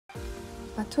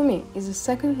Batumi is the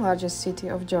second largest city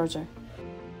of Georgia.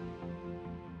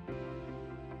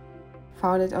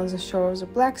 Founded on the shore of the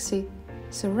Black Sea,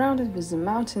 surrounded with the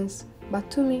mountains,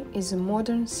 Batumi is a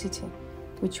modern city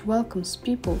which welcomes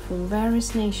people from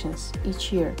various nations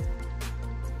each year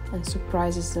and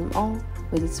surprises them all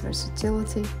with its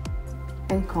versatility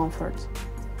and comfort.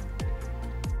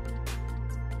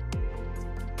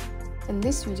 In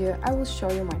this video, I will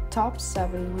show you my top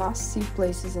 7 must-see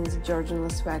places in the Georgian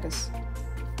Las Vegas.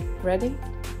 Ready?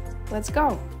 Let's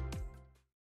go!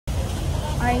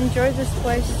 I enjoy this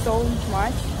place so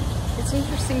much. It's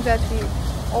interesting that we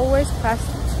always pass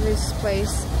this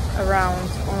place around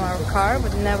on our car,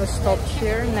 but never stopped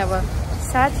here, never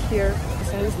sat here.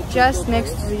 So it's just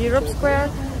next to the Argo Square.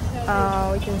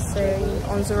 We can say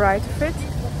on the right of it.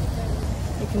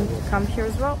 You can come here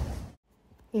as well.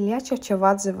 Ilya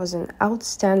Chevchavadze was an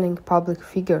outstanding public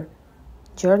figure,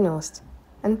 journalist,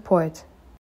 and poet.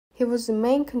 He was the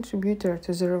main contributor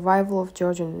to the revival of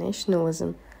Georgian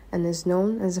nationalism and is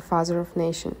known as the Father of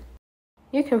Nation.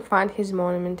 You can find his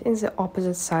monument in the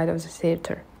opposite side of the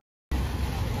theater.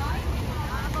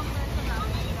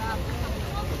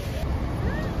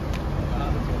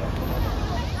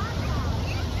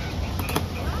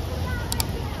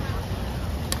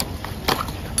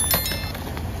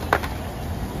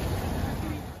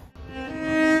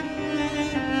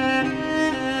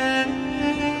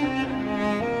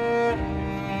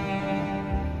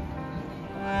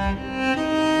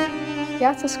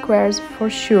 Piazza Square is for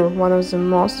sure one of the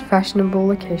most fashionable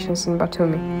locations in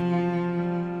Batumi.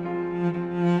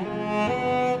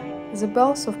 The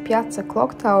bells of Piazza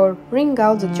Clock Tower ring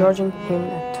out the Georgian hymn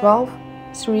at 12,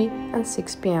 3 and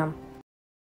 6 p.m.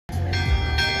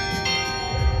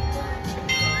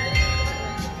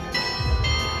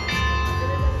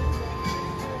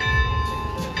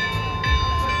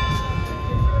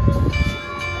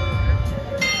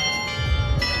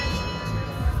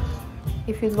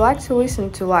 If you'd like to listen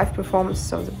to live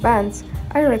performances of the bands,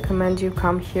 I recommend you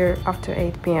come here after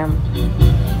 8 p.m.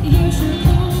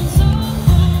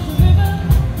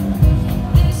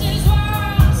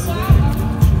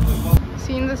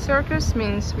 Seeing the circus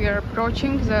means we are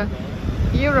approaching the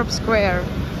Argo Square,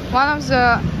 one of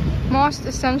the most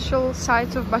essential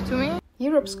sites of Batumi.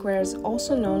 Argo Square is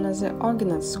also known as the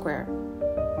Argonauts Square.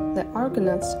 The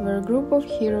Argonauts were a group of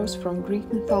heroes from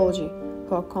Greek mythology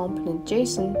who accompanied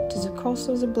Jason to the coast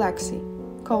of the Black Sea,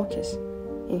 Colchis,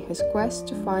 in his quest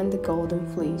to find the Golden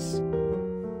Fleece.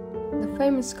 The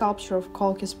famous sculpture of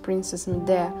Colchis Princess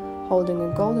Medea holding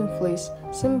a golden fleece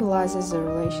symbolizes the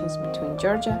relations between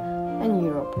Georgia and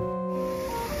Europe.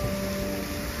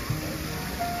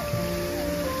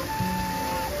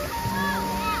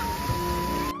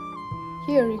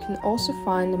 Here you can also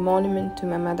find a monument to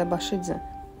Mehmed Abashidze,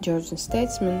 Georgian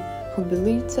statesman who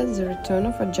believed that the return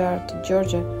of Ajar to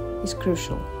Georgia is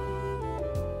crucial.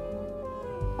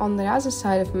 On the other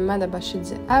side of Mehmed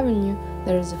Abashidze Avenue,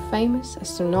 there is a famous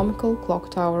astronomical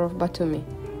clock tower of Batumi.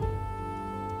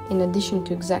 In addition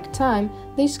to exact time,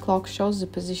 this clock shows the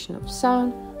position of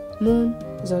sun, moon,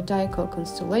 zodiacal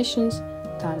constellations,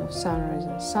 time of sunrise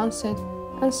and sunset,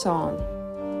 and so on.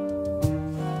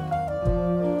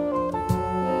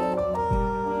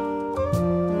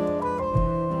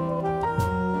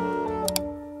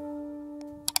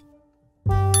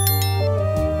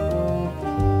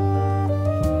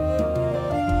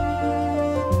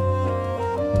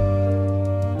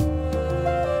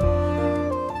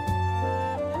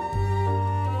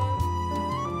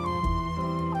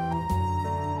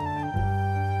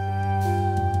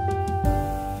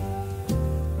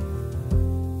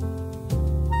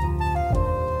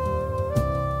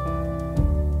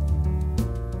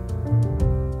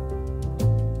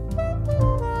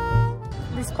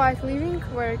 Despite living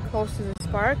very close to this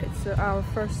park, it's our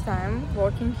first time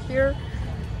walking here.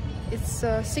 It's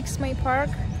 6 May Park,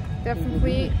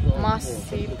 definitely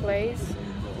must-see place.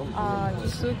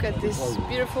 Just look at this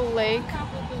beautiful lake,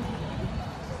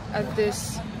 at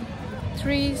these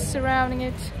trees surrounding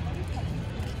it.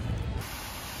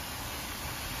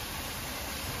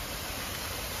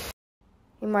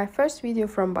 In my first video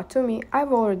from Batumi,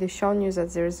 I've already shown you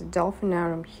that there is a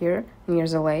dolphinarium here near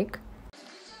the lake.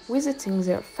 Visiting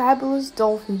their fabulous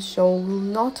dolphin show will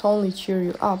not only cheer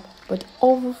you up, but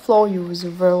overflow you with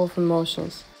a whirl of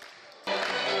emotions.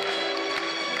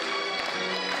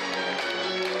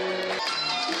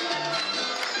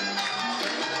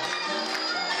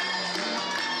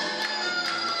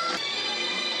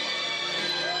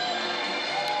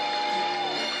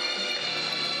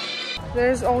 There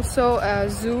is also a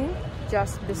zoo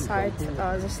just beside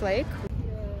this lake.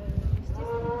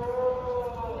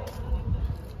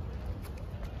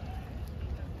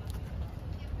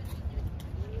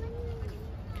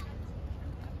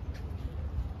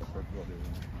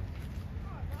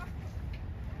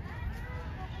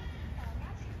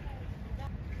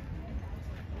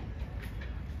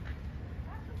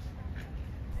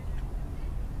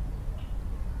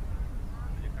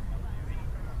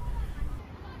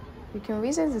 You can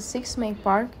visit the 6th May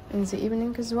Park in the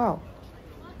evening as well.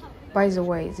 By the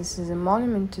way, this is a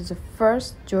monument to the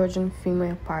first Georgian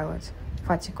female pilot,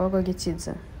 Fatiko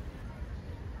Gogitidze.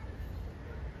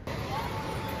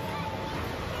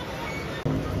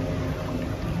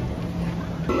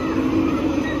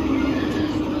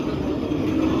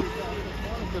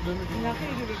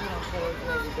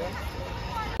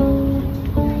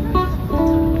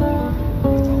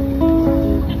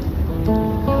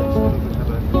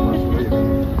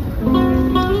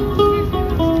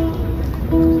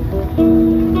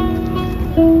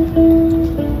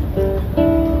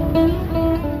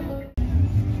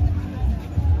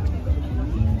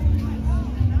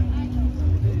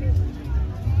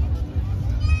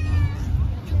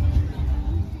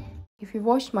 If you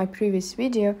watched my previous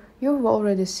video, you've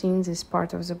already seen this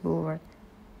part of the boulevard.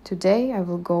 Today I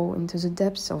will go into the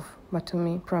depths of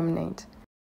Batumi promenade.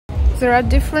 There are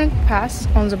different paths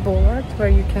on the boulevard where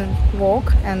you can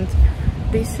walk, and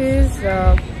this is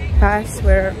a path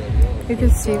where you can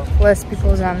see less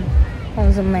people than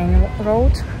on the main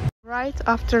road. Right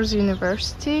after the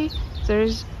university there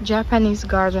is Japanese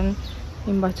garden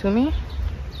in Batumi.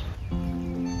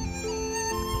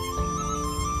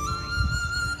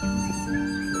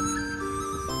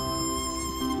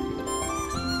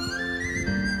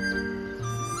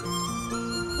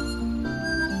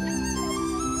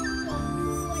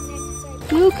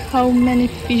 Look how many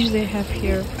fish they have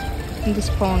here in this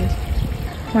pond.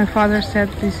 My father said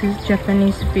this is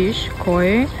Japanese fish,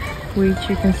 koi, which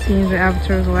you can see in the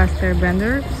Avatar of the Last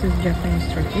Airbender. This is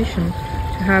Japanese tradition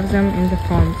to have them in the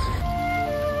ponds.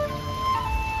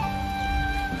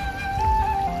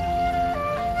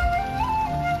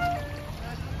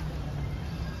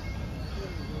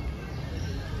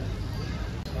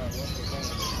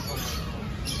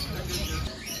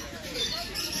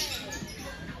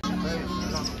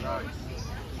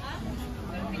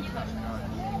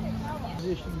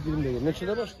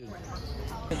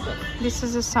 This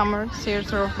is the summer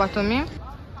theater of Batumi.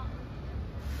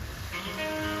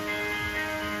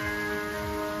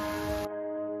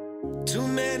 Too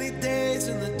many days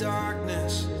in the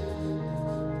darkness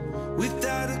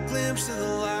without a glimpse of the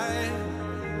light.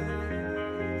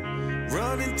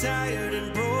 Running tired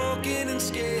and broken and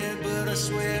scared, but I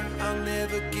swear I'll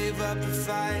never give up the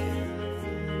fight.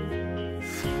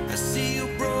 I see you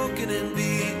broken and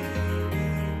beat,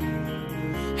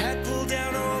 head pulled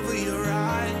down over your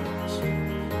eyes.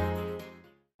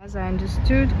 As I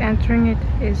understood, entering it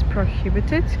is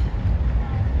prohibited.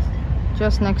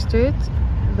 Just next to it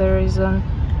there is a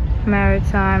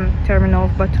maritime terminal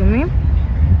of Batumi,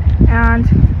 and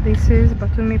this is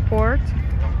Batumi Port,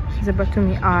 the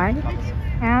Batumi Eye,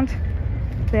 and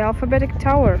the alphabetic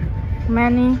tower.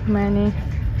 Many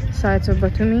sides of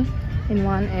Batumi in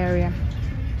one area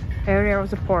of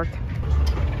the port.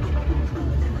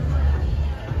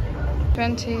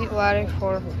 20 lari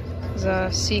for the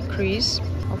sea cruise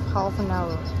of half an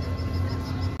hour.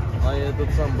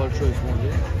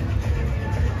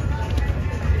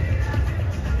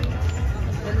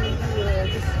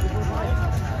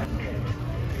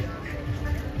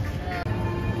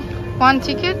 One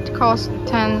ticket costs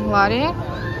 10 lari,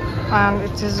 and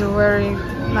it is a very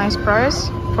nice price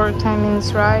for a 10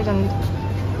 minutes ride and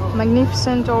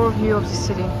magnificent overview of the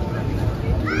city.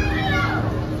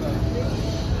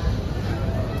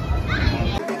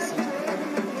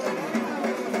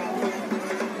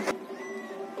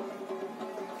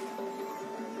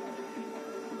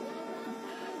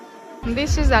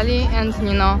 This is Ali and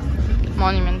Nino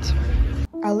monument.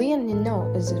 Ali and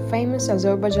Nino is a famous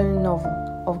Azerbaijani novel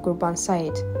of Gurban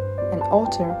Said, an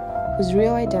author whose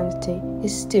real identity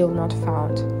is still not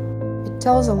found. It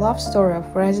tells a love story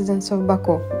of residents of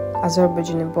Baku,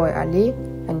 Azerbaijani boy Ali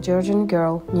and Georgian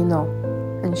girl Nino,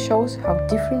 and shows how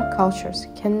different cultures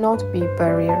cannot be a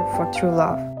barrier for true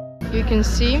love. You can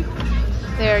see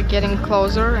they are getting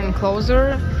closer and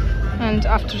closer, and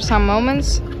after some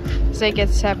moments they get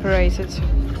separated.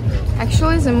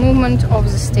 Actually, the movement of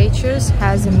the statues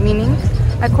has a meaning.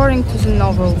 According to the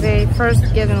novel, they first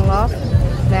get in love,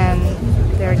 then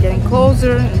they are getting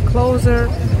closer and closer,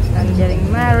 and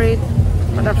getting married.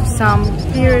 But after some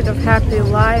period of happy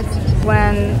life,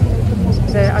 when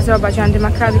the Azerbaijan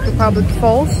Democratic Republic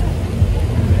falls,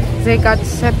 they got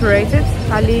separated.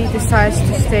 Ali decides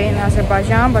to stay in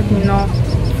Azerbaijan, but Nino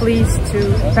flees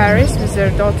to Paris with their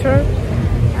daughter.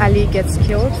 Ali gets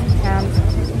killed, and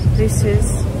this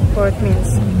is what it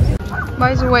means.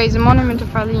 By the way, the monument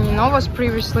of Ali Nino was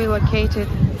previously located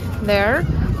there,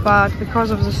 but because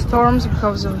of the storms,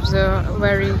 because of the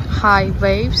very high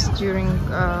waves during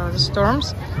the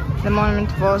storms, the monument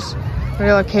was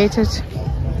relocated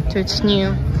to its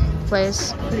new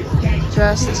place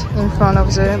just in front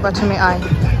of the Batumi Eye.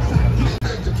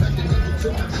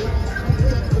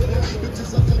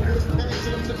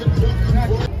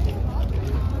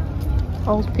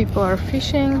 Old people are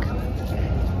fishing.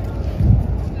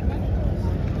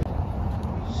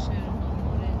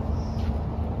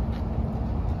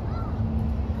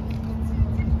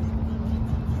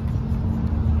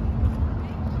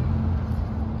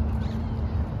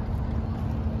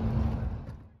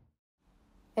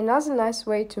 Another nice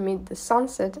way to meet the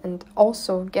sunset and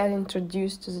also get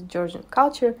introduced to the Georgian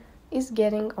culture is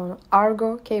getting on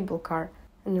Argo Cable Car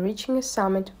and reaching a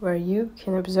summit where you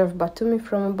can observe Batumi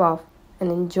from above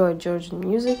and enjoy Georgian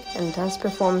music and dance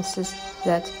performances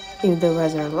that, if the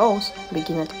weather allows,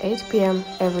 begin at 8 p.m.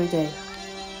 every day.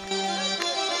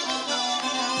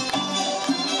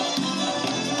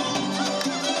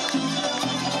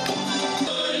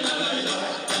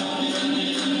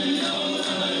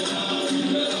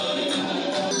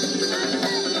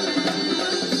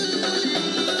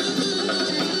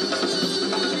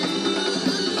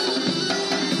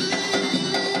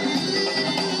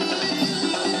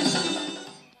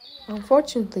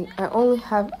 Unfortunately, I only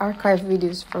have archived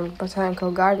videos from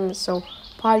Botanical Garden, so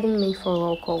pardon me for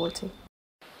low quality.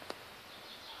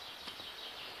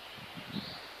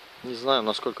 Не знаю,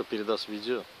 насколько передаст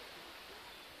видео.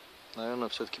 Наверное,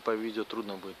 все-таки по видео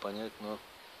трудно будет понять, но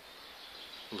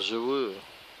вживую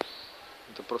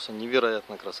это просто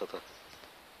невероятная красота.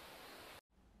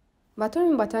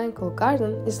 Batumi Botanical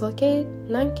Garden is located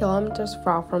 9 kilometers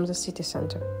far from the city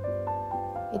center.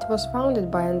 It was founded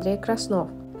by Andrei Krasnov,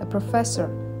 a professor,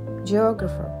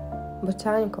 geographer,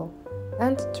 botanical,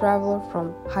 and traveler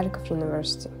from Kharkov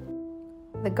University.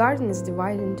 The garden is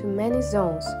divided into many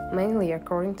zones, mainly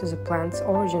according to the plant's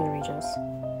origin regions.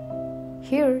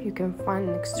 Here you can find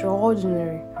an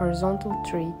extraordinary horizontal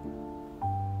tree,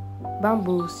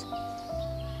 bamboos,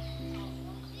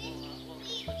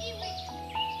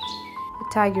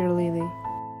 a tiger lily,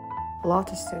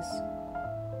 lotuses,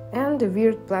 and a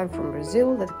weird plant from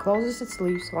Brazil that closes its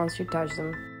leaves once you touch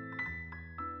them.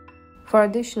 For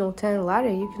additional 10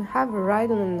 lari, you can have a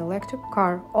ride on an electric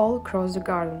car all across the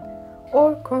garden,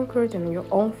 or conquer it on your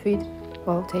own feet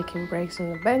while taking breaks on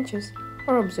the benches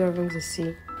or observing the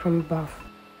sea from above.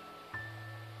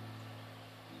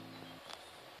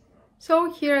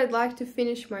 So here I'd like to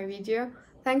finish my video.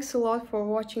 Thanks a lot for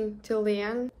watching till the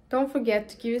end. Don't forget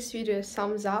to give this video a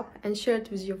thumbs up and share it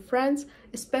with your friends,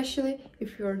 especially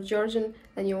if you're Georgian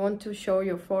and you want to show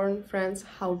your foreign friends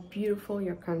how beautiful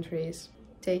your country is.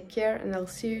 Take care and I'll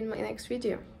see you in my next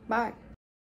video. Bye!